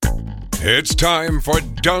It's time for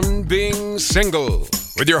Done Being Single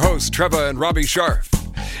with your hosts, Trevor and Robbie Sharf.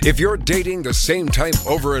 If you're dating the same type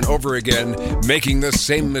over and over again, making the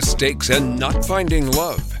same mistakes and not finding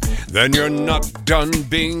love, then you're not done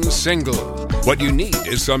being single. What you need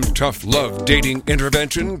is some tough love dating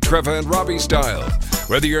intervention, Trevor and Robbie style.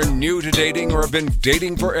 Whether you're new to dating or have been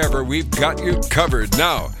dating forever, we've got you covered.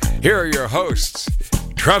 Now, here are your hosts,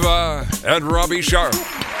 Trevor and Robbie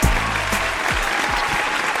Sharf.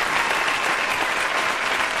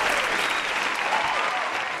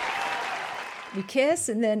 We kiss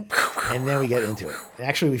and then... And then we get into it.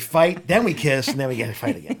 Actually, we fight, then we kiss, and then we get to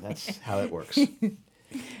fight again. That's how it works.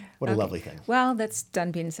 What a lovely thing. Well, that's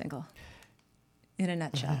done being single in a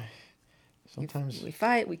nutshell. Sometimes... We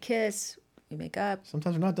fight, we kiss, we make up.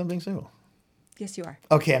 Sometimes we're not done being single. Yes, you are.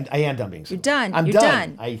 Okay, I am done being single. You're done. I'm You're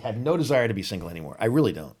done. done. I have no desire to be single anymore. I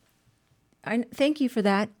really don't. Thank you for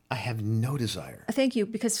that. I have no desire. Thank you,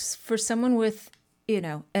 because for someone with,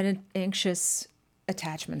 an anxious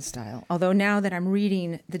attachment style, although now that I'm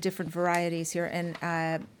reading the different varieties here, and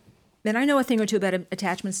I know a thing or two about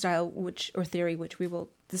attachment style, or theory,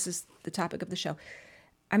 this is the topic of the show.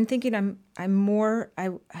 I'm thinking I'm more,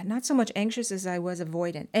 not so much anxious as I was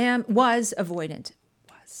avoidant. Was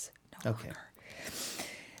no Okay. longer.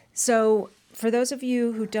 So for those of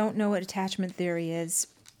you who don't know what attachment theory is,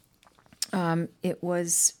 it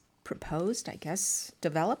was proposed, I guess,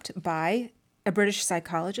 developed by a British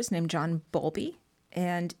psychologist named John Bowlby.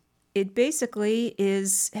 And it basically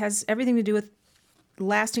has everything to do with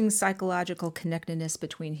lasting psychological connectedness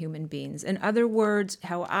between human beings. In other words,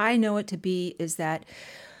 how I know it to be is that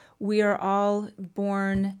we are all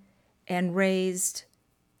born and raised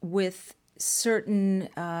with certain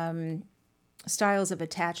styles of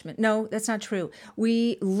attachment. No, that's not true.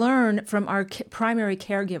 We learn from our primary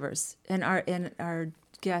caregivers, and our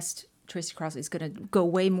guest Tracy Crossley is going to go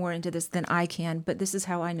way more into this than I can, but this is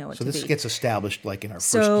how I know it to be. So this gets established like in our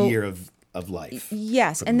first year of life.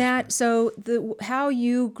 Yes, and how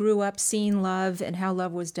you grew up seeing love and how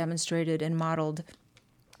love was demonstrated and modeled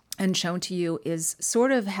and shown to you is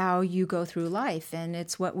sort of how you go through life, and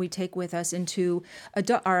it's what we take with us into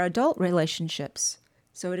our adult relationships.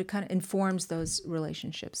 So it kind of informs those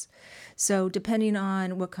relationships. So depending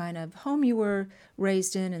on what kind of home you were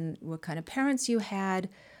raised in and what kind of parents you had,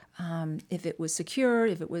 if it was secure,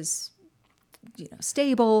 if it was,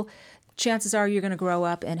 stable, chances are you're going to grow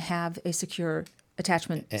up and have a secure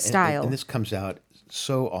attachment style. And this comes out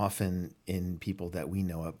so often in people that we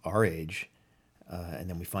know of our age, and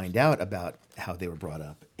then we find out about how they were brought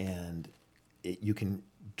up, and you can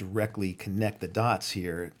directly connect the dots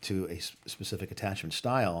here to a specific attachment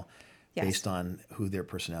style based on who their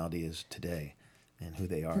personality is today and who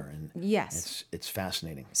they are. And yes, it's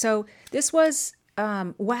fascinating. So this was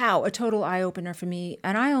a total eye-opener for me.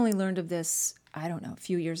 And I only learned of this, I don't know, a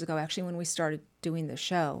few years ago, actually, when we started doing the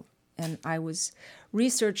show. And I was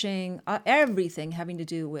researching everything having to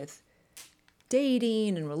do with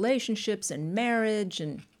dating and relationships and marriage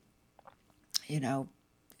and,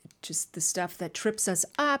 just the stuff that trips us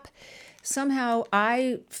up. Somehow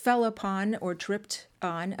I fell upon or tripped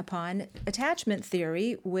upon attachment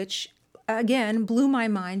theory, which, again, blew my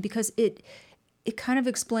mind because it kind of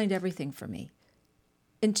explained everything for me,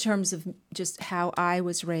 in terms of just how I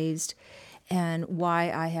was raised and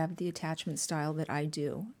why I have the attachment style that I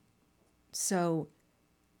do. So,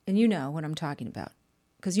 and you know what I'm talking about,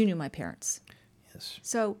 because you knew my parents. Yes.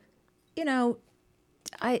 So,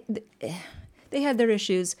 they had their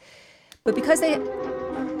issues, but because they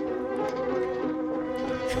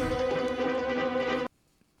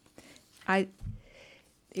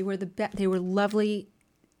were lovely,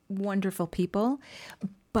 wonderful people,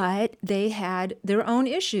 but they had their own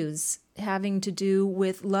issues having to do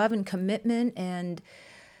with love and commitment and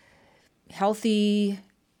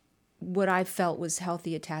what I felt was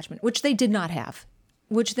healthy attachment, which they did not have,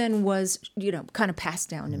 which then was, kind of passed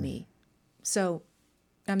down to me. So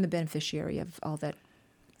I'm the beneficiary of all that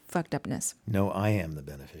fucked upness. No, I am the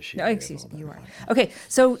beneficiary. No, excuse me, you are. Okay,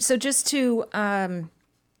 so just to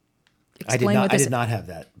explain I did not have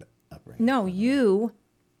that upbringing. No, you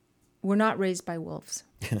were not raised by wolves.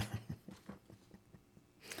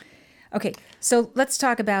 Okay, so let's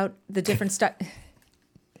talk about the different styles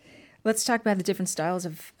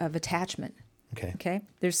of attachment. Okay.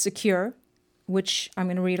 There's secure, which I'm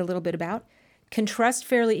going to read a little bit about. Can trust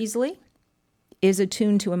fairly easily, is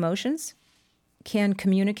attuned to emotions, can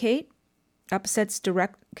communicate your upsets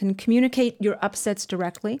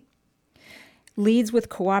directly, leads with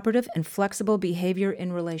cooperative and flexible behavior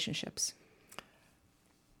in relationships.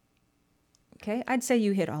 Okay, I'd say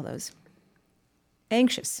you hit all those.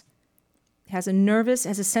 Anxious. has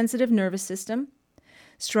a sensitive nervous system,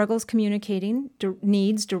 struggles communicating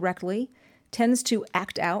needs directly, tends to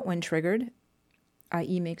act out when triggered,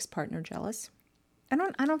 i.e. makes partner jealous. I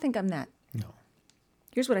don't think I'm that. No.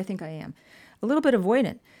 Here's what I think I am. A little bit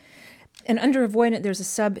avoidant. And under avoidant, there's a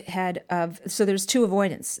subhead of, so there's two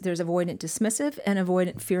avoidants. There's avoidant dismissive and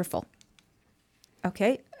avoidant fearful.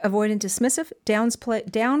 Okay, avoidant dismissive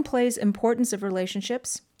downplays importance of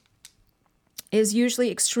relationships, is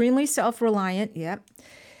usually extremely self-reliant,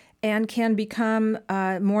 and can become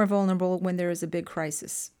more vulnerable when there is a big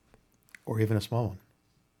crisis. Or even a small one.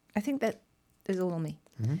 I think that is a little me.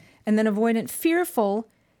 Mm-hmm. And then avoidant fearful,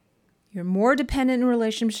 you're more dependent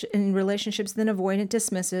in relationships than avoidant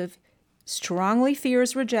dismissive, strongly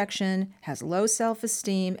fears rejection, has low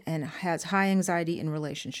self-esteem, and has high anxiety in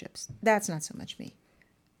relationships. That's not so much me.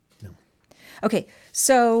 No. Okay,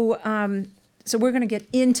 so we're going to get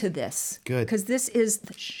into this. Good. Because this is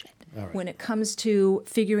the shit right. when it comes to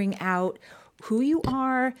figuring out who you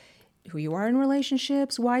are in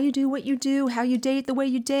relationships, why you do what you do, how you date the way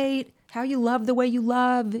you date, how you love the way you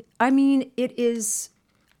love. I mean, it is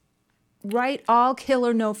right, all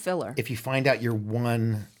killer, no filler. If you find out you're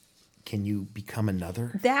one, can you become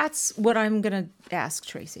another? That's what I'm going to ask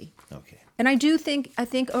Tracy. Okay. And I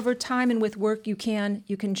think over time and with work you can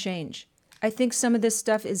change. I think some of this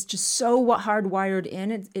stuff is just so hardwired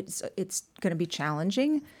in. It's going to be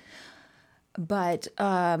challenging. But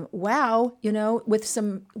wow, with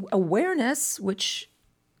some awareness, which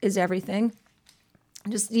is everything,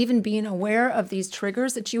 just even being aware of these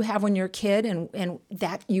triggers that you have when you're a kid and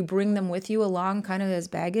that you bring them with you along kind of as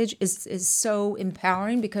baggage is so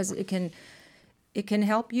empowering, because it can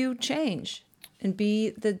help you change and be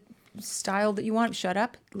the style that you want. Shut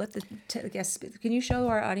up. Let the guest speak. Can you show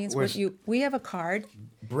our audience we have a card.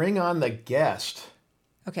 Bring on the guest.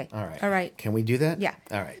 Okay. All right. All right. Can we do that? Yeah.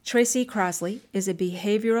 All right. Tracy Crosley is a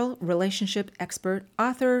behavioral relationship expert,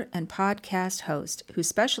 author, and podcast host who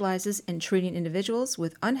specializes in treating individuals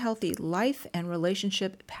with unhealthy life and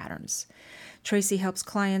relationship patterns. Tracy helps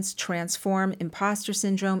clients transform imposter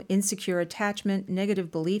syndrome, insecure attachment,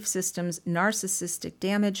 negative belief systems, narcissistic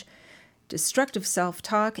damage, destructive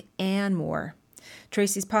self-talk, and more.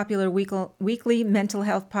 Tracy's popular weekly mental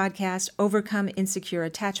health podcast, Overcome Insecure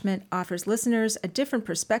Attachment, offers listeners a different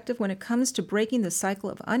perspective when it comes to breaking the cycle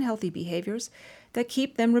of unhealthy behaviors that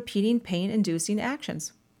keep them repeating pain-inducing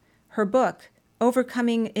actions. Her book,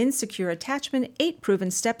 Overcoming Insecure Attachment, 8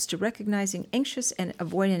 Proven Steps to Recognizing Anxious and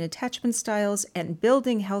Avoidant Attachment Styles and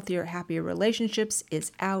Building Healthier, Happier Relationships,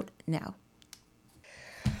 is out now.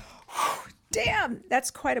 Damn,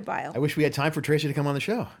 that's quite a bio. I wish we had time for Tracy to come on the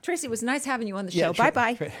show. Tracy, it was nice having you on the show.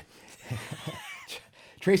 Bye-bye.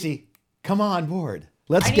 Tracy, come on board.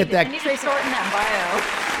 I need to shorten that bio.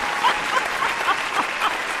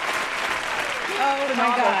 Oh,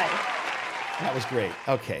 my God. That was great.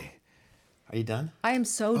 Okay. Are you done? I am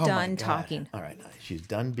so done talking. All right. She's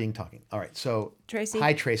done being talking. All right. So, Tracy.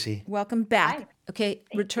 Hi, Tracy. Welcome back. Hi. Okay.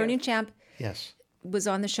 Returning champ. Yes. Was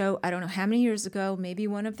on the show, I don't know how many years ago, maybe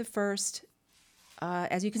one of the first.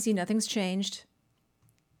 As you can see, nothing's changed.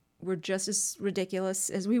 We're just as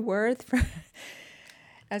ridiculous as we were the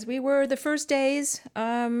first days.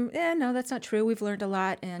 No, that's not true. We've learned a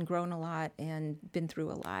lot and grown a lot and been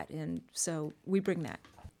through a lot. And so we bring that.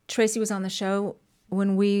 Tracy was on the show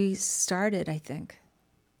when we started, I think.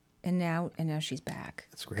 And now she's back.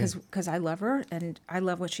 That's great. Because I love her and I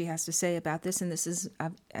love what she has to say about this. And this is,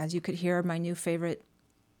 as you could hear, my new favorite.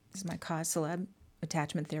 This is my cause celeb.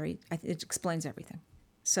 Attachment theory. It explains everything.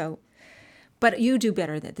 So, but you do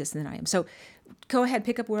better at this than I am. So go ahead,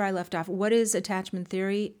 pick up where I left off. What is attachment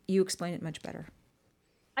theory? You explain it much better.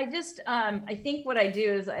 I think what I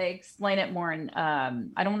do is I explain it more in,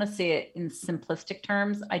 I don't want to say it in simplistic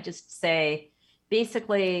terms. I just say,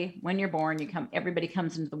 basically, when you're born, everybody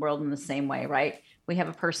comes into the world in the same way, right? We have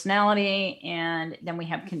a personality and then we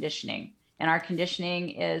have conditioning. And our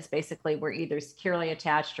conditioning is basically we're either securely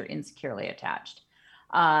attached or insecurely attached.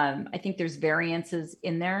 I think there's variances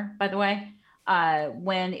in there, by the way.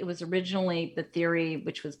 When it was originally the theory,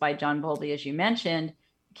 which was by John Bowlby, as you mentioned,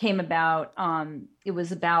 came about, it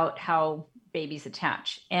was about how babies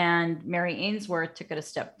attach. And Mary Ainsworth took it a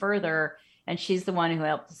step further, and she's the one who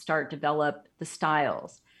helped to develop the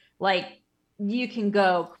styles. Like, you can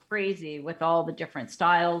go crazy with all the different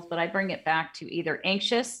styles, but I bring it back to either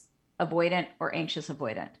anxious, avoidant, or anxious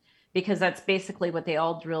avoidant, because that's basically what they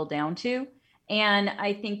all drill down to. And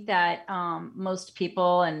I think that most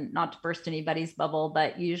people, and not to burst anybody's bubble,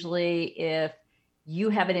 but usually if you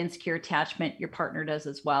have an insecure attachment, your partner does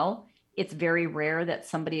as well. It's very rare that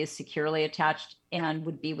somebody is securely attached and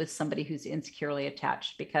would be with somebody who's insecurely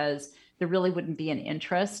attached, because there really wouldn't be an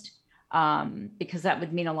interest, because that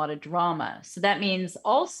would mean a lot of drama. So that means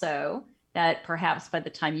also that perhaps by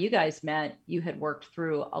the time you guys met, you had worked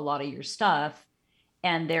through a lot of your stuff,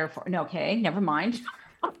 and therefore, no, okay, never mind.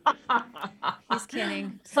 He's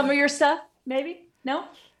kidding. Some of your stuff, maybe? No?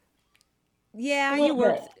 Yeah, A you little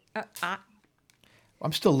worked.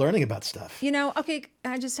 I'm still learning about stuff. Okay,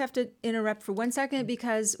 I just have to interrupt for 1 second,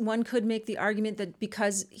 because one could make the argument that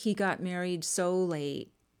because he got married so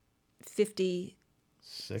late, 57,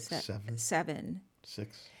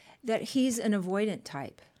 6, that he's an avoidant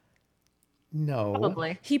type. no.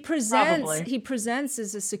 Probably. He presents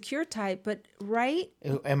as a secure type, but right?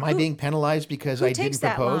 Am I being penalized because who I takes didn't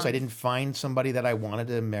that propose? long? I didn't find somebody that I wanted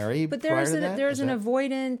to marry But prior to that? there's Is an that-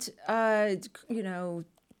 avoidant,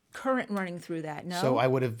 current running through that. No, So I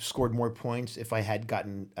would have scored more points if I had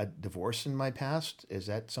gotten a divorce in my past? Is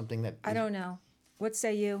that something that... I don't know. What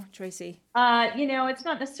say you, Tracy? It's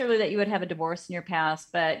not necessarily that you would have a divorce in your past,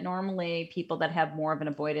 but normally people that have more of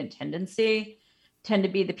an avoidant tendency tend to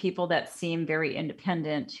be the people that seem very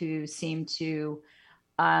independent, who seem to,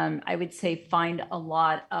 I would say, find a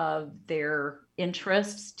lot of their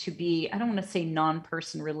interests to be, I don't want to say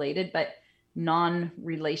non-person related, but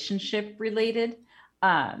non-relationship related.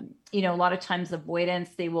 A lot of times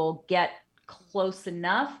avoidance, they will get close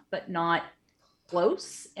enough, but not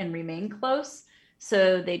close and remain close.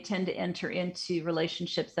 So they tend to enter into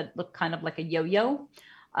relationships that look kind of like a yo-yo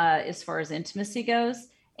as far as intimacy goes.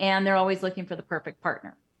 And they're always looking for the perfect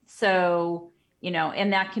partner. So,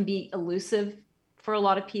 and that can be elusive for a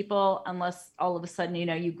lot of people, unless all of a sudden,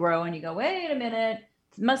 you grow and you go, wait a minute,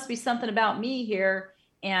 it must be something about me here.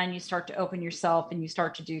 And you start to open yourself and you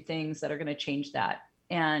start to do things that are going to change that.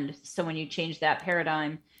 And so when you change that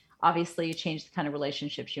paradigm, obviously you change the kind of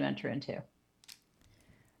relationships you enter into.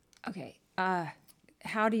 Okay.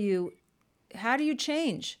 How do you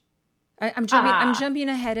change? I'm jumping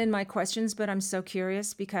ahead in my questions, but I'm so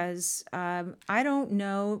curious because I don't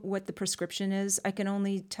know what the prescription is. I can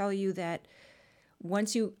only tell you that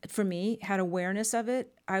once you, for me, had awareness of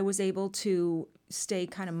it, I was able to stay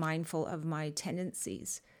kind of mindful of my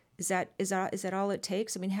tendencies. Is that all it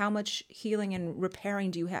takes? I mean, how much healing and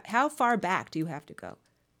repairing do you have? How far back do you have to go?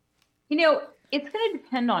 It's going to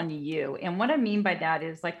depend on you. And what I mean by that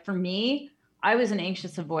is, like, for me, I was an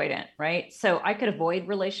anxious avoidant, right? So I could avoid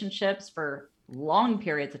relationships for long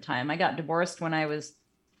periods of time. I got divorced when I was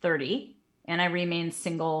 30 and I remained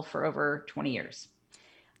single for over 20 years.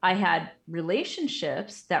 I had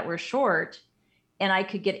relationships that were short and I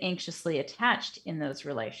could get anxiously attached in those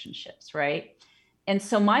relationships, right? And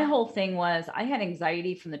so my whole thing was, I had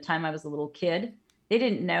anxiety from the time I was a little kid. They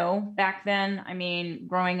didn't know back then. I mean,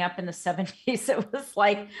 growing up in the 70s, it was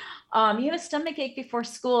like, you have a stomach ache before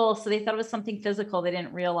school. So they thought it was something physical. They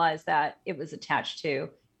didn't realize that it was attached to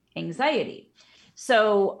anxiety.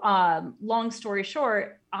 So long story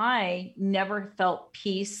short, I never felt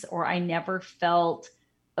peace, or I never felt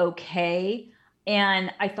okay.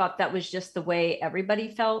 And I thought that was just the way everybody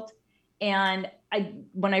felt. And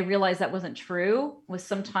when I realized that wasn't true, was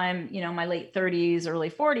sometime, my late 30s, early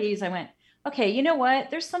 40s, I went, okay, you know what?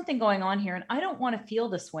 There's something going on here and I don't want to feel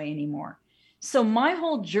this way anymore. So my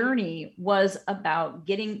whole journey was about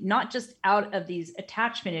getting not just out of these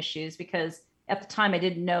attachment issues, because at the time I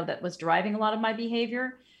didn't know that was driving a lot of my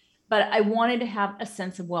behavior, but I wanted to have a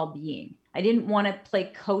sense of well-being. I didn't want to play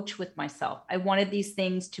coach with myself. I wanted these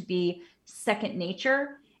things to be second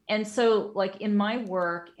nature. And so, like, in my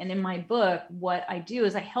work and in my book, what I do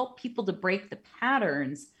is I help people to break the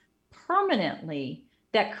patterns permanently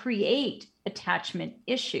that create attachment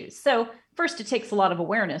issues. So first, it takes a lot of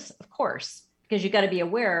awareness, of course, because you got to be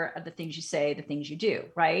aware of the things you say, the things you do,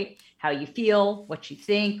 right? How you feel, what you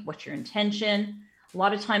think, what's your intention. A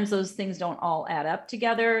lot of times those things don't all add up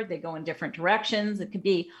together. They go in different directions. It could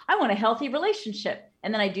be, I want a healthy relationship,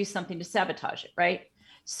 and then I do something to sabotage it, right?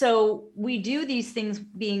 So we do these things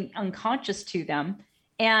being unconscious to them.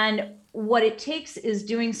 And what it takes is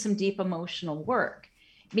doing some deep emotional work,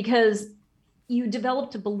 because you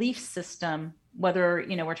developed a belief system, whether,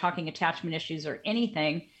 we're talking attachment issues or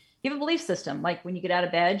anything. You have a belief system. Like when you get out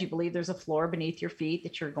of bed, you believe there's a floor beneath your feet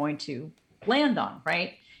that you're going to land on,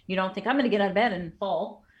 right? You don't think, I'm going to get out of bed and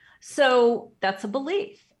fall. So that's a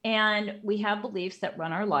belief. And we have beliefs that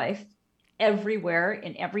run our life everywhere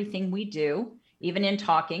in everything we do. Even in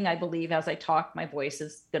talking, I believe as I talk, my voice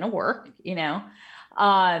is going to work,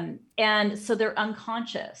 and so they're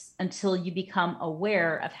unconscious until you become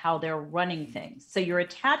aware of how they're running things. So your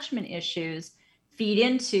attachment issues feed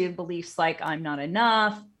into beliefs like, I'm not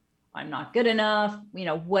enough, I'm not good enough,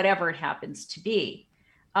 whatever it happens to be.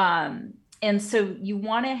 And so you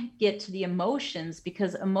want to get to the emotions,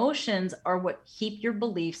 because emotions are what keep your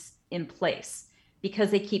beliefs in place, because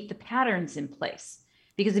they keep the patterns in place.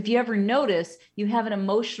 Because if you ever notice, you have an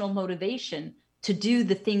emotional motivation to do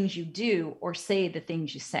the things you do or say the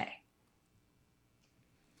things you say.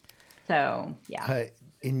 So, yeah.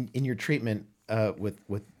 In your treatment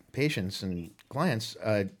with patients and clients,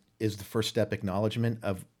 is the first step acknowledgement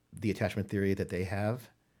of the attachment theory that they have,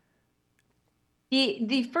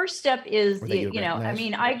 The first step is, or that you I recognize?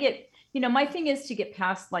 mean, I get, my thing is to get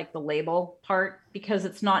past like the label part, because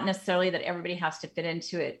it's not necessarily that everybody has to fit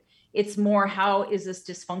into it. It's more, how is this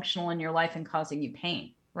dysfunctional in your life and causing you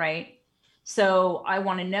pain, right? So I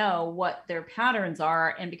want to know what their patterns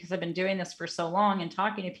are. And because I've been doing this for so long and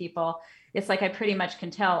talking to people, it's like I pretty much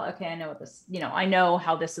can tell, okay, I know what this, I know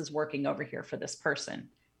how this is working over here for this person,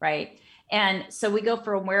 right? And so we go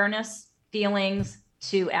for awareness, feelings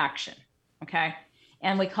to action, okay?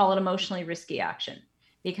 And we call it emotionally risky action.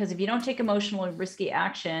 Because if you don't take emotionally risky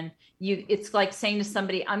action, it's like saying to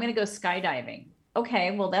somebody, I'm going to go skydiving.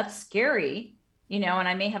 Okay, well, that's scary, and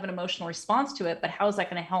I may have an emotional response to it, but how is that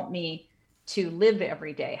going to help me to live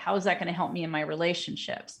every day? How is that going to help me in my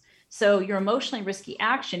relationships? So your emotionally risky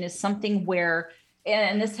action is something where,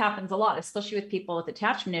 and this happens a lot, especially with people with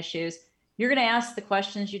attachment issues, you're going to ask the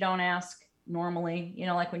questions you don't ask normally.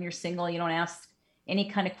 Like when you're single, you don't ask any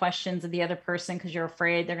kind of questions of the other person because you're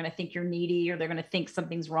afraid they're going to think you're needy, or they're going to think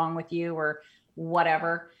something's wrong with you, or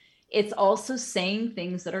whatever. It's also saying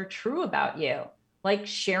things that are true about you, like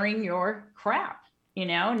sharing your crap,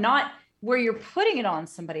 not where you're putting it on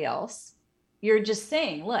somebody else. You're just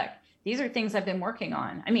saying, look, these are things I've been working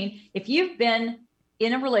on. I mean, if you've been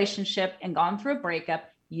in a relationship and gone through a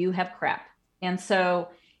breakup, you have crap. And so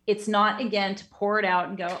it's not, again, to pour it out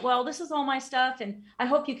and go, well, this is all my stuff and I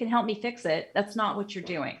hope you can help me fix it. That's not what you're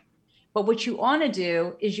doing. But what you want to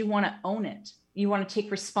do is you want to own it. You want to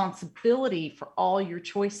take responsibility for all your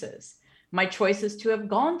choices. My choice is to have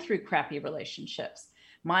gone through crappy relationships.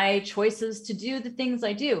 My choice is to do the things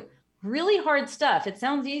I do. Really hard stuff. It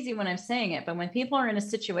sounds easy when I'm saying it, but when people are in a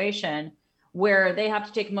situation where they have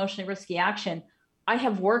to take emotionally risky action, I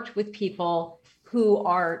have worked with people who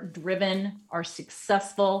are driven, are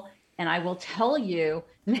successful, and I will tell you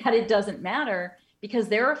that it doesn't matter because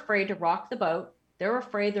they're afraid to rock the boat. They're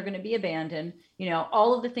afraid they're going to be abandoned,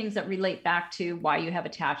 all of the things that relate back to why you have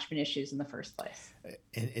attachment issues in the first place.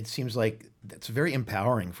 And it seems like that's very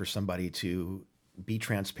empowering for somebody to be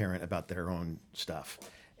transparent about their own stuff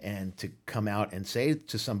and to come out and say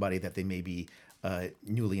to somebody that they may be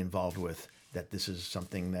newly involved with that this is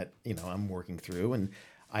something that, I'm working through. And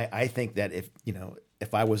I think that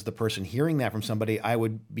if I was the person hearing that from somebody, I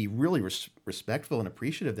would be really respectful and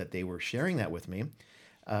appreciative that they were sharing that with me,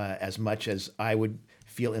 as much as I would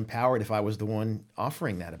feel empowered if I was the one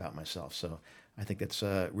offering that about myself. So I think that's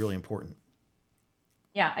really important.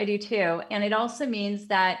 Yeah, I do too. And it also means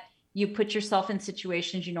that you put yourself in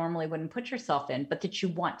situations you normally wouldn't put yourself in, but that you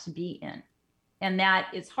want to be in. And that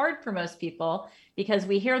is hard for most people because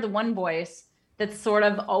we hear the one voice that's sort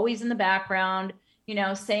of always in the background,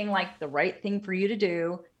 saying like the right thing for you to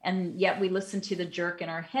do. And yet we listen to the jerk in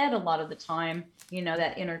our head a lot of the time,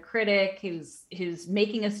 that inner critic who's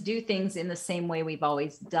making us do things in the same way we've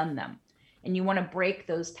always done them. And you want to break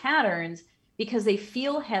those patterns because they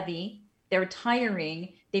feel heavy, they're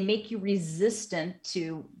tiring, they make you resistant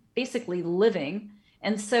to basically living.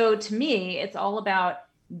 And so to me, it's all about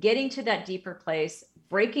getting to that deeper place,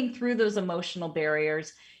 breaking through those emotional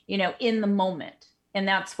barriers, in the moment. And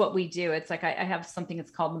that's what we do. It's like I have something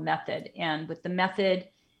that's called the method. And with the method,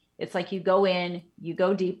 it's like you go in, you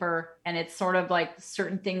go deeper, and it's sort of like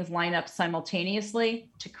certain things line up simultaneously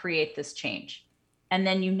to create this change. And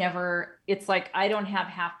then it's like I don't have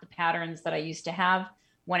half the patterns that I used to have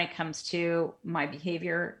when it comes to my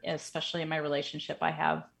behavior, especially in my relationship I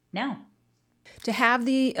have now. To have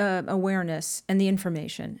the awareness and the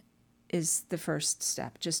information is the first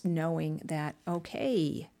step. Just knowing that,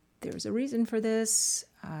 okay, there's a reason for this.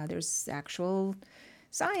 There's actual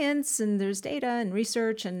science and there's data and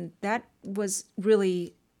research. And that was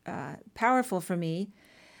really powerful for me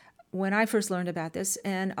when I first learned about this.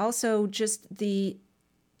 And also just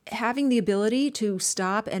having the ability to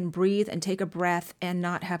stop and breathe and take a breath and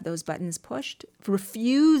not have those buttons pushed,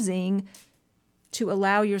 refusing to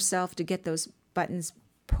allow yourself to get those buttons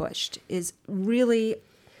pushed is really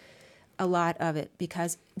a lot of it,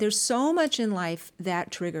 because there's so much in life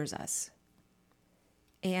that triggers us.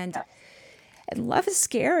 And love is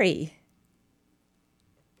scary.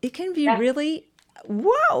 It can be really,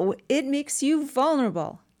 it makes you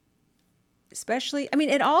vulnerable. Especially,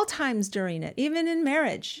 at all times during it, even in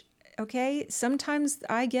marriage. Okay. Sometimes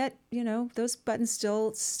I get, those buttons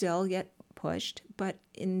still get pushed. But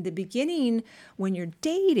in the beginning, when you're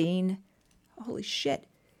dating, holy shit,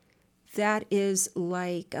 that is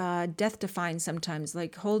like death defying sometimes,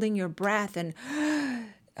 like holding your breath. And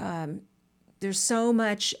there's so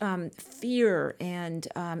much fear and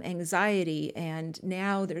anxiety. And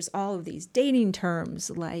now there's all of these dating terms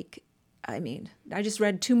like, I just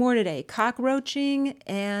read 2 more today, cockroaching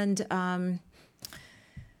and, oh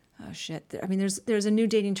shit. There's a new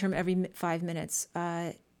dating term every 5 minutes.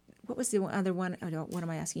 What was the other one? What am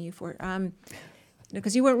I asking you for?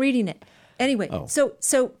 Because you weren't reading it. Anyway, so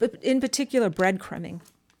in particular, breadcrumbing.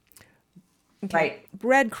 Okay. Right.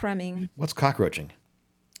 Breadcrumbing. What's cockroaching?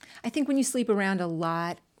 I think when you sleep around a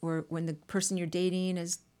lot, or when the person you're dating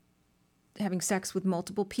is having sex with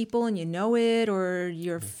multiple people and you know it, or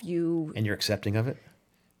And you're accepting of it?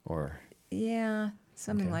 Or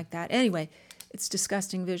something like that. Anyway, it's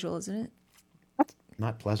disgusting visual, isn't it?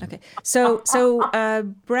 Not pleasant. Okay. So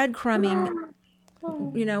breadcrumbing,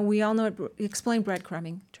 we all know it. Explain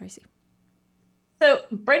breadcrumbing, Tracy. So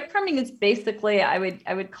breadcrumbing is basically, I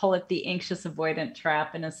would call it the anxious avoidant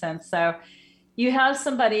trap in a sense. So you have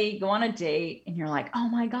somebody go on a date and you're like, oh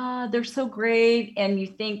my God, they're so great. And you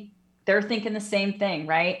think they're thinking the same thing,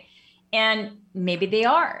 right? And maybe they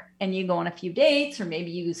are. And you go on a few dates, or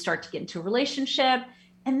maybe you start to get into a relationship.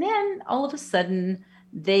 And then all of a sudden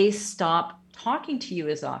they stop talking to you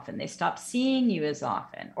as often. They stop seeing you as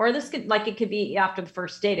often. Or it could be after the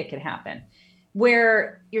first date, it could happen,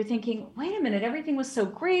 where you're thinking, wait a minute, everything was so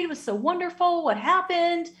great. It was so wonderful. What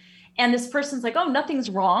happened? And this person's like, oh, nothing's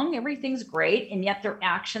wrong. Everything's great. And yet their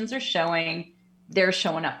actions are showing they're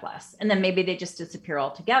showing up less. And then maybe they just disappear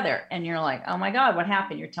altogether. And you're like, oh my God, what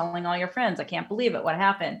happened? You're telling all your friends, I can't believe it. What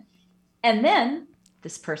happened? And then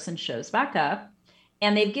this person shows back up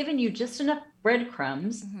and they've given you just enough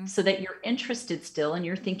breadcrumbs so that you're interested still. And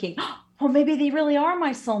you're thinking, oh, maybe they really are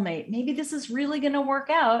my soulmate. Maybe this is really going to work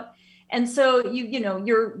out. And so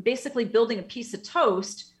you're basically building a piece of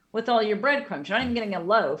toast with all your breadcrumbs. You're not even getting a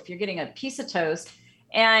loaf. You're getting a piece of toast.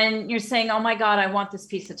 And you're saying, oh my God, I want this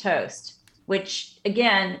piece of toast. Which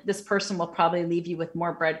again, this person will probably leave you with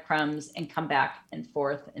more breadcrumbs and come back and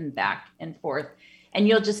forth and back and forth. And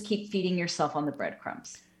you'll just keep feeding yourself on the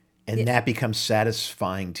breadcrumbs. And that becomes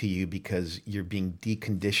satisfying to you because you're being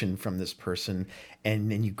deconditioned from this person.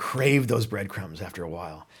 And then you crave those breadcrumbs after a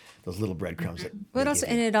while, those little breadcrumbs.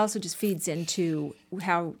 It also just feeds into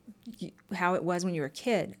how it was when you were a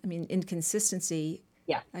kid. I mean, inconsistency.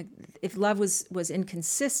 Yeah. Like if love was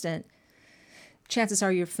inconsistent, chances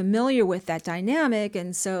are you're familiar with that dynamic,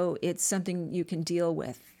 and so it's something you can deal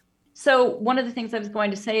with. So one of the things I was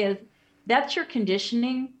going to say is that's your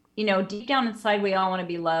conditioning. Deep down inside, we all want to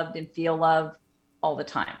be loved and feel love all the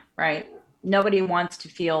time, right? Nobody wants to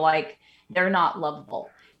feel like they're not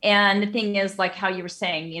lovable. And the thing is, like how you were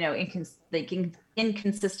saying,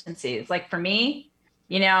 inconsistencies. Like for me,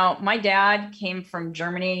 my dad came from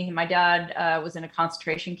Germany. My dad was in a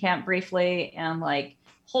concentration camp briefly, and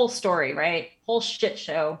whole story, right? Whole shit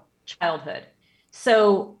show childhood.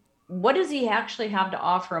 So what does he actually have to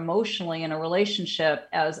offer emotionally in a relationship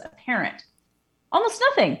as a parent? Almost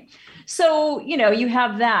nothing. So, you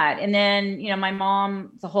have that. And then, my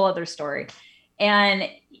mom, it's a whole other story. And,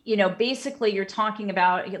 basically you're talking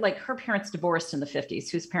about like her parents divorced in the 50s.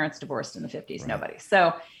 Whose parents divorced in the 50s? Right. Nobody.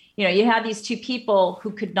 So, you had these two people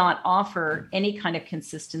who could not offer any kind of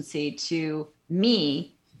consistency to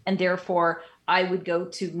me. And therefore I would go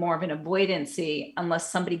to more of an avoidancy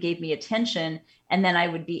unless somebody gave me attention. And then I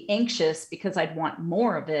would be anxious because I'd want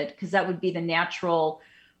more of it, because that would be the natural,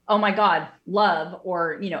 oh my God, love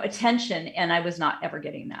or, attention. And I was not ever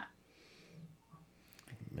getting that.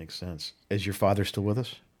 Makes sense. Is your father still with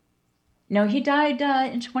us? No, he died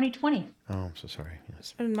in 2020. Oh, I'm so sorry.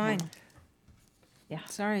 Yes. Mine. Yeah.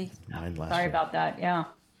 Sorry. Mine last Sorry year. about that. Yeah.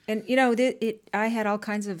 And, I had all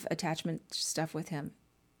kinds of attachment stuff with him.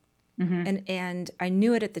 Mm-hmm. And I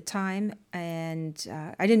knew it at the time, and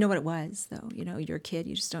I didn't know what it was, though. You're a kid,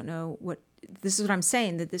 you just don't know what. This is what I'm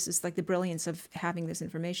saying, that this is like the brilliance of having this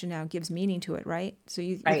information now gives meaning to it, right? So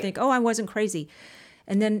you think, oh, I wasn't crazy.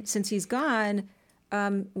 And then since he's gone,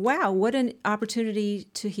 wow, what an opportunity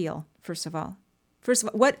to heal, first of all.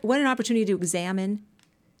 What an opportunity to examine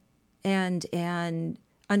and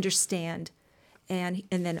understand and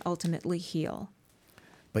then ultimately heal.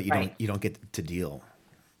 But you don't get to deal.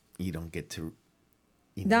 You don't get to.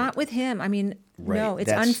 Not with him. I mean, right. No,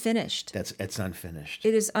 it's unfinished. It's unfinished.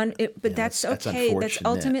 It is but that's okay. That's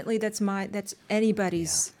ultimately that's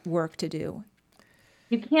anybody's work to do.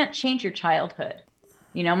 You can't change your childhood.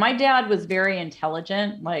 My dad was very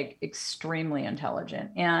intelligent, like extremely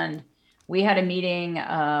intelligent, and We had a meeting,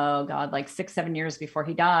 oh God, like 6-7 years before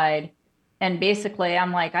he died. And basically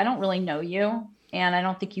I'm like, I don't really know you. And I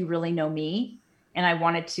don't think you really know me. And I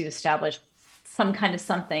wanted to establish some kind of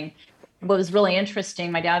something. What was really interesting,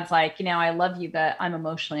 my dad's like, I love you, but I'm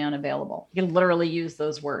emotionally unavailable. You can literally use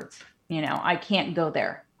those words. I can't go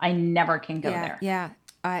there. I never can go there. Yeah.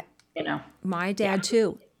 My dad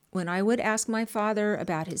too. When I would ask my father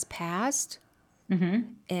about his past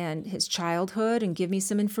and his childhood and give me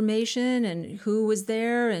some information and who was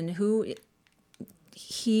there and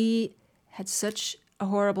he had such a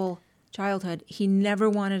horrible childhood. He never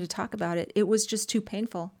wanted to talk about it. It was just too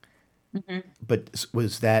painful. But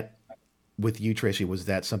was that, with you, Tracy, was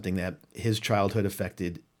that something that his childhood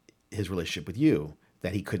affected his relationship with you?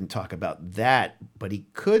 That he couldn't talk about that, but he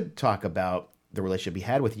could talk about the relationship he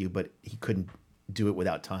had with you, but he couldn't do it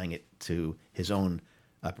without tying it to his own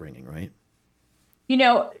upbringing, right?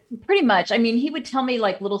 Pretty much. I mean, he would tell me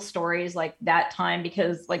like little stories like that time,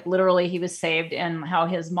 because like literally he was saved, and how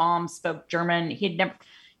his mom spoke German.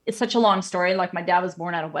 It's such a long story. Like my dad was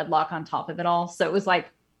born out of wedlock on top of it all. So it was like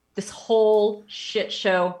this whole shit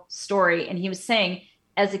show story. And he was saying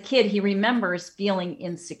as a kid, he remembers feeling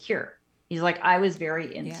insecure. He's like, I was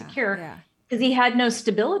very insecure because he had no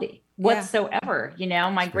stability whatsoever.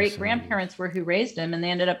 My great grandparents were who raised him, and they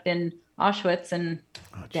ended up in Auschwitz and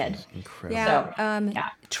dead. Geez, incredible. Yeah. So,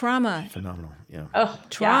 trauma. Phenomenal. Yeah. Oh,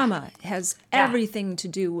 trauma has everything to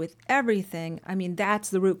do with everything. I mean, that's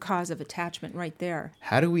the root cause of attachment right there.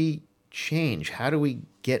 How do we change? How do we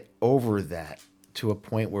get over that to a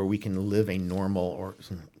point where we can live a normal, or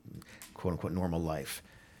quote unquote normal life?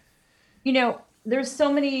 There's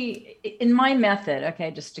so many in my method.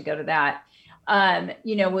 Okay. Just to go to that,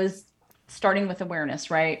 was starting with awareness,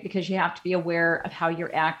 right? Because you have to be aware of how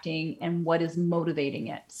you're acting and what is motivating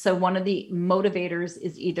it. So one of the motivators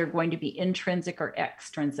is either going to be intrinsic or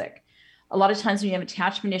extrinsic. A lot of times when you have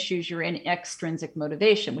attachment issues, you're in extrinsic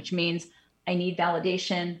motivation, which means I need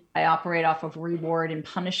validation. I operate off of reward and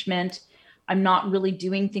punishment. I'm not really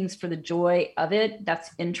doing things for the joy of it.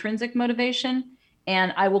 That's intrinsic motivation.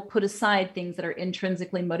 And I will put aside things that are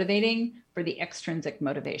intrinsically motivating for the extrinsic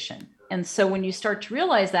motivation. And so when you start to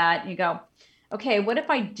realize that, you go, okay, what if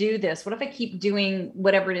I do this? What if I keep doing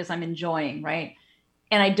whatever it is I'm enjoying, right?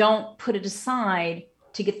 And I don't put it aside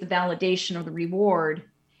to get the validation or the reward.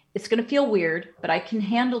 It's going to feel weird, but I can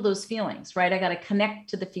handle those feelings, right? I got to connect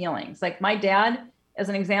to the feelings. Like my dad, as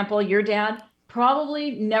an example, your dad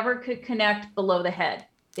probably never could connect below the head.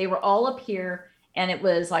 They were all up here. And it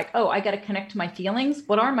was like, oh, I got to connect to my feelings.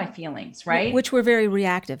 What are my feelings, right? Which were very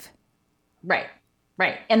reactive. Right.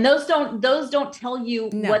 And those don't tell you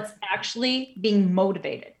what's actually being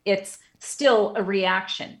motivated. It's still a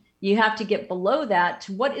reaction. You have to get below that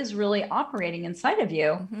to what is really operating inside of you.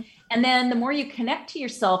 Mm-hmm. And then the more you connect to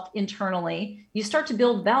yourself internally, you start to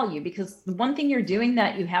build value, because the one thing you're doing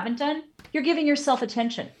that you haven't done, you're giving yourself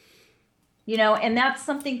attention. And that's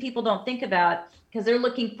something people don't think about, because they're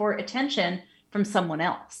looking for attention from someone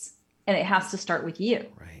else, and it has to start with you.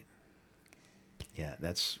 Right. Yeah,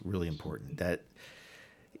 that's really important. That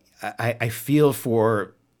I feel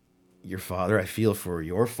for your father. I feel for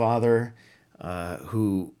your father,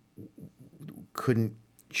 who couldn't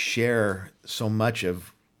share so much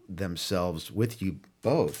of themselves with you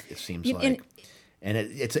both. It seems like, and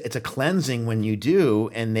it's a cleansing when you do,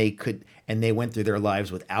 and they went through their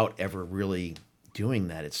lives without ever really doing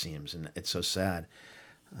that. It seems, and it's so sad.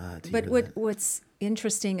 But what's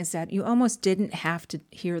interesting is that you almost didn't have to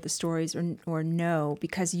hear the stories or know,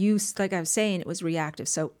 because you, like I was saying, it was reactive.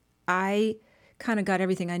 So I kind of got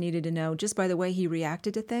everything I needed to know just by the way he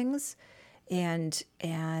reacted to things, and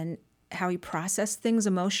how he processed things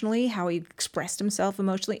emotionally, how he expressed himself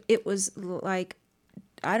emotionally. It was like,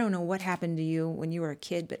 I don't know what happened to you when you were a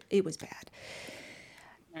kid, but it was bad.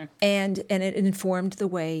 And it informed the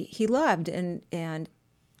way he loved, and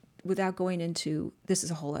without going into, this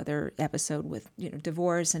is a whole other episode with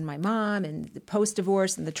divorce and my mom and the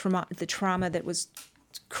post-divorce and the trauma that was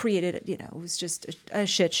created. It was just a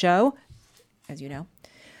shit show, as you know.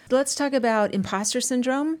 Let's talk about imposter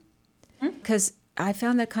syndrome, because I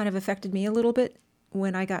found that kind of affected me a little bit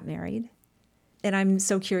when I got married, and I'm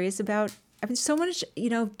so curious about. I mean, so much,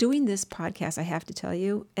 doing this podcast. I have to tell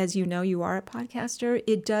you, as you know, you are a podcaster.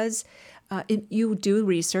 It does. You do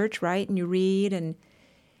research, right, and you read and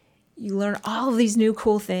you learn all of these new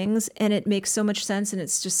cool things, and it makes so much sense, and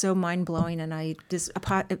it's just so mind-blowing. And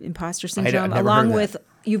imposter syndrome, along with,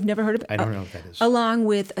 you've never heard of it? I don't know what that is. Along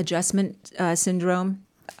with adjustment syndrome.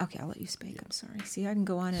 Okay, I'll let you speak. I'm sorry. See, I can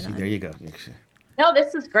go on and on. There you go. No,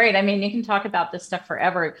 this is great. I mean, you can talk about this stuff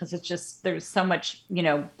forever because it's just, there's so much,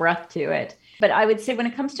 breadth to it. But I would say when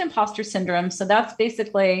it comes to imposter syndrome, so that's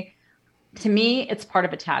basically, to me, it's part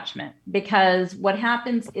of attachment, because what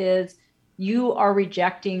happens is you are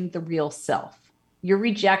rejecting the real self. You're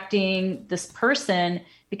rejecting this person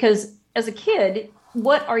because as a kid,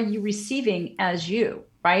 what are you receiving as you,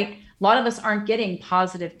 right? A lot of us aren't getting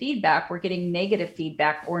positive feedback. We're getting negative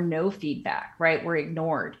feedback or no feedback, right? We're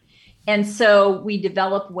ignored. And so we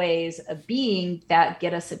develop ways of being that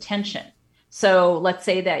get us attention. So let's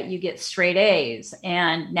say that you get straight A's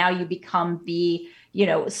and now you become the,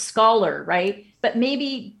 scholar, right? But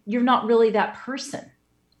maybe you're not really that person.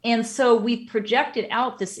 And so we projected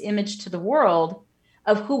out this image to the world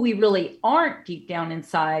of who we really aren't deep down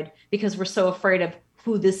inside because we're so afraid of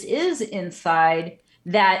who this is inside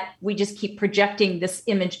that we just keep projecting this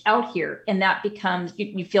image out here. And that becomes,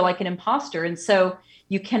 you feel like an imposter. And so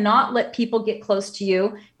you cannot let people get close to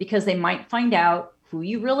you because they might find out who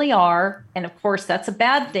you really are. And of course, that's a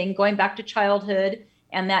bad thing. Going back to childhood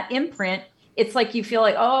and that imprint, it's like you feel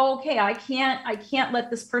like, oh, okay, I can't let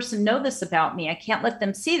this person know this about me. I can't let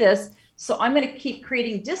them see this. So I'm going to keep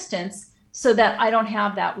creating distance so that I don't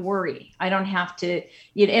have that worry. I don't have to,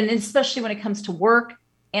 and especially when it comes to work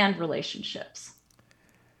and relationships.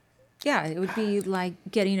 Yeah, it would be like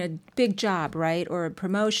getting a big job, right? Or a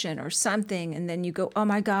promotion or something. And then you go, oh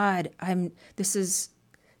my God, this is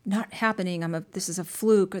not happening. This is a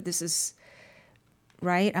fluke, or this is,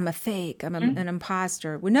 right? I'm a fake. I'm an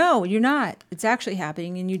imposter. Well, no, you're not. It's actually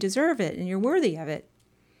happening and you deserve it and you're worthy of it.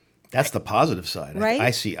 That's the positive side. Right?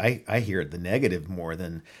 I hear the negative more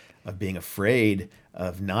than of being afraid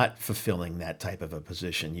of not fulfilling that type of a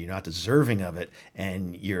position. You're not deserving of it.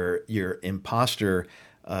 And your imposter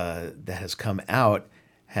that has come out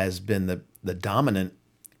has been the dominant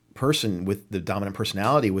person with the dominant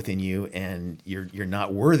personality within you, and you're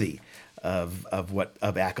not worthy of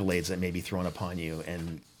accolades that may be thrown upon you,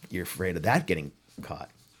 and you're afraid of that getting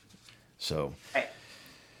caught. So, right.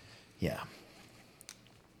 Yeah.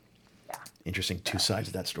 Interesting two sides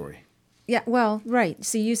of that story. Yeah, well, right.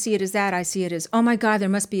 So you see it as that. I see it as, oh my God, there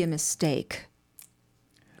must be a mistake.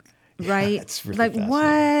 Right? That's really like, fascinating.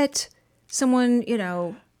 what? Someone,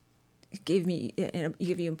 give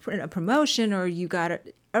you a promotion, or you got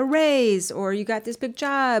a raise, or you got this big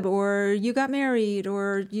job, or you got married,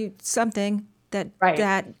 or something that right.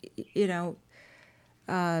 that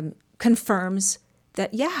confirms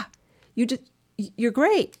that, yeah, you're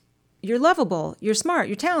great, you're lovable, you're smart,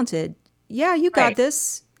 you're talented. Yeah, you got right.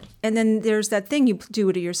 this. And then there's that thing you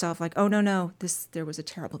do to yourself, like, oh no, there was a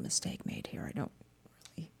terrible mistake made here. I don't.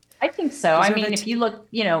 I think so. I mean, if you look,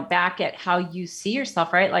 back at how you see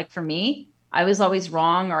yourself, right? Like for me, I was always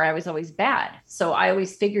wrong, or I was always bad. So I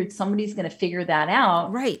always figured somebody's going to figure that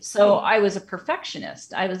out. Right. So I was a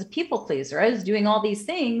perfectionist. I was a people pleaser. I was doing all these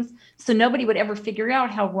things so nobody would ever figure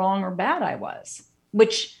out how wrong or bad I was,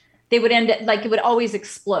 which they would end up, like, it would always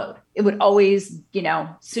explode. It would always,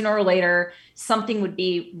 sooner or later, something would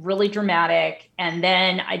be really dramatic. And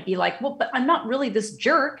then I'd be like, well, but I'm not really this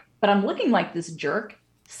jerk, but I'm looking like this jerk.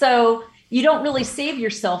 So you don't really save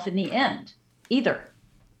yourself in the end either.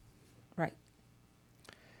 Right.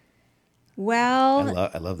 Well,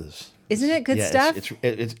 I love this. Isn't it good stuff?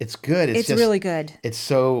 It's good. It's just really good. It's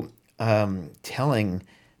so telling,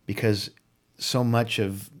 because so much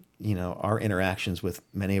of our interactions with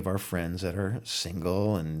many of our friends that are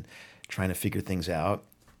single and trying to figure things out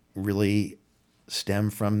really stem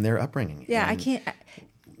from their upbringing. Yeah, and I can't.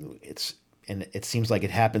 And it seems like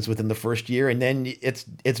it happens within the first year, and then it's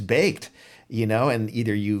baked, and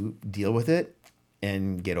either you deal with it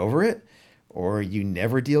and get over it, or you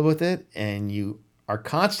never deal with it and you are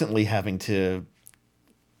constantly having to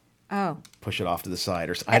push it off to the side,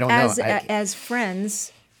 or I don't know. As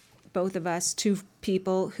friends, both of us, two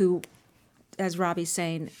people who, as Robbie's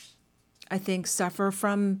saying, I think suffer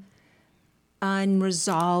from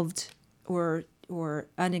unresolved or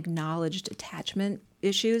unacknowledged attachment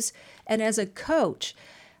issues. And as a coach,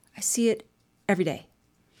 I see it every day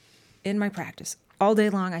in my practice. All day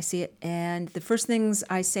long, I see it. And the first things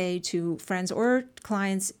I say to friends or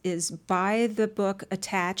clients is buy the book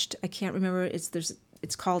Attached. I can't remember.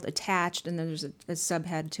 It's called Attached, and then there's a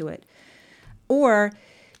subhead to it. Or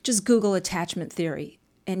just Google attachment theory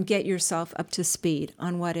and get yourself up to speed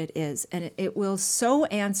on what it is. And it will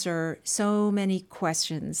answer so many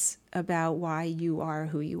questions about why you are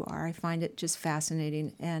who you are. I find it just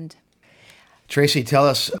fascinating. And Tracy, tell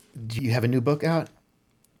us, do you have a new book out?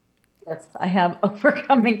 Yes, I have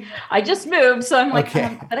Overcoming. I just moved, so I'm like,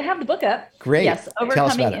 okay. But I have the book up. Great. Yes,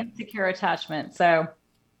 Overcoming Insecure Attachment. So,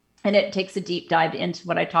 and it takes a deep dive into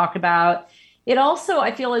what I talk about. It also,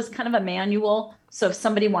 I feel, is kind of a manual. So if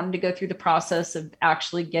somebody wanted to go through the process of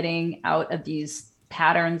actually getting out of these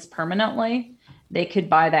patterns permanently, they could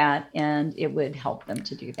buy that and it would help them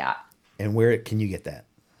to do that. And where can you get that?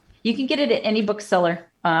 You can get it at any bookseller,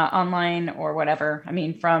 online or whatever. I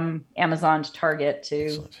mean, from Amazon to Target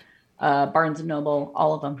to Barnes and Noble,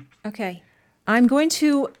 all of them. Okay. I'm going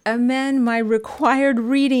to amend my required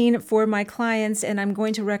reading for my clients, and I'm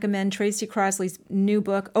going to recommend Tracy Crossley's new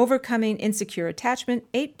book, Overcoming Insecure Attachment,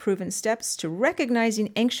 8 Proven Steps to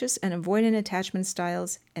Recognizing Anxious and Avoidant Attachment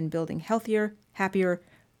Styles and Building Healthier, Happier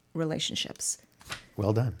Relationships.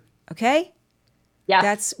 Well done. Okay? Yeah.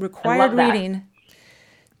 That's required reading.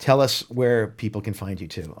 Tell us where people can find you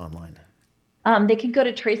too online. They can go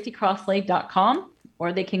to tracycrossley.com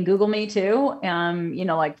or they can Google me too.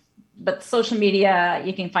 But social media,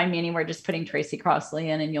 you can find me anywhere, just putting Tracy Crossley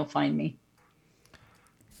in and you'll find me.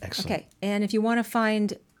 Excellent. Okay. And if you want to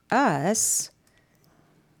find us,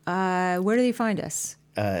 where do they find us?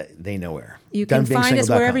 They know where. You can find us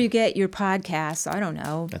wherever you get your podcasts. I don't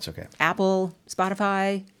know. That's okay. Apple,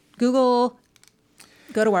 Spotify, Google.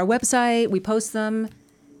 Go to our website. We post them.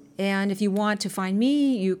 And if you want to find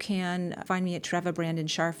me, you can find me at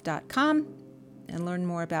trevabrandonsharf.com and learn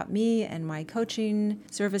more about me and my coaching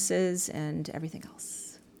services and everything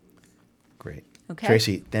else. Great. Okay.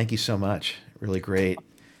 Tracy, thank you so much. Really great.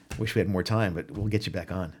 Wish we had more time, but we'll get you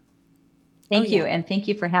back on. Thank you. And thank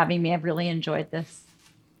you for having me. I've really enjoyed this.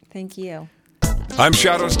 Thank you. I'm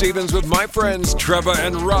Shadow Stevens with my friends Treva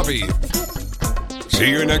and Robbie. See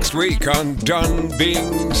you next week on Done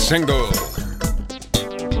Being Single.